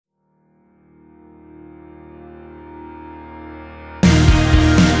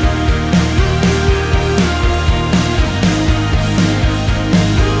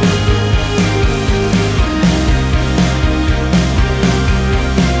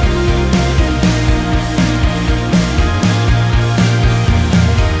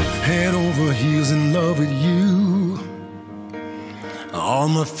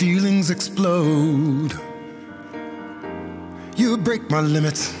feelings explode. You break my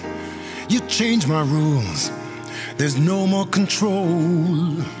limits, you change my rules. There's no more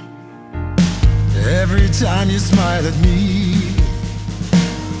control. Every time you smile at me,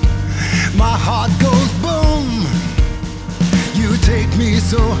 my heart goes boom. You take me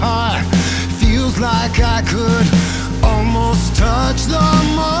so high, feels like I could almost touch the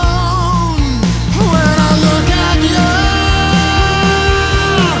moon. When I look at you,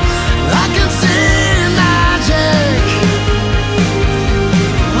 I can see magic.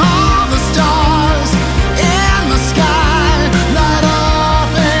 All the stars in the sky light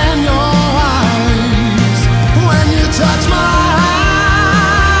up in your eyes. When you touch my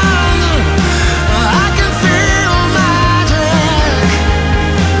hand, I can feel magic.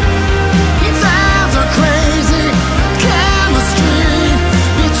 There's a crazy chemistry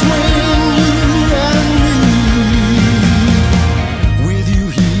between you and me. With you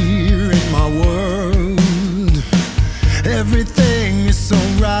here in my world, everything is so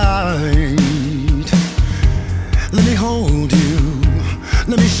right. Let me hold you,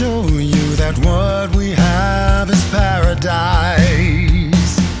 let me show you that what we have is paradise.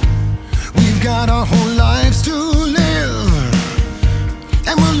 We've got our whole lives to live,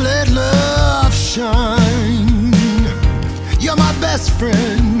 and we'll let love shine. You're my best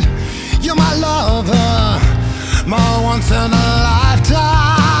friend, you're my lover, my once in a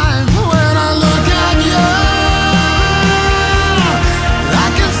lifetime. When I look at you, I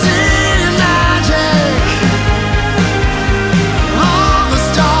can see magic. All the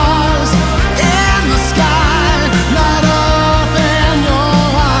stars in the sky light up in your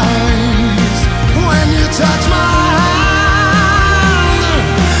eyes. When you touch my hand,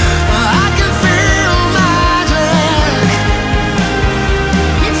 I can feel magic.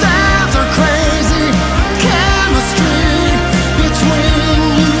 There's a crazy chemistry between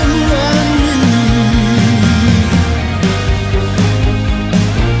you and me.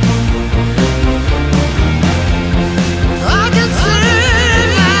 I can see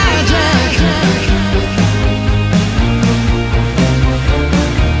magic.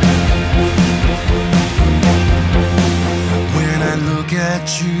 When I look at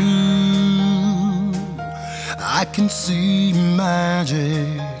you, I can see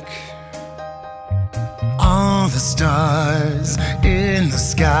magic. All the stars in the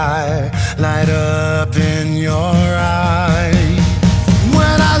sky light up in your eyes.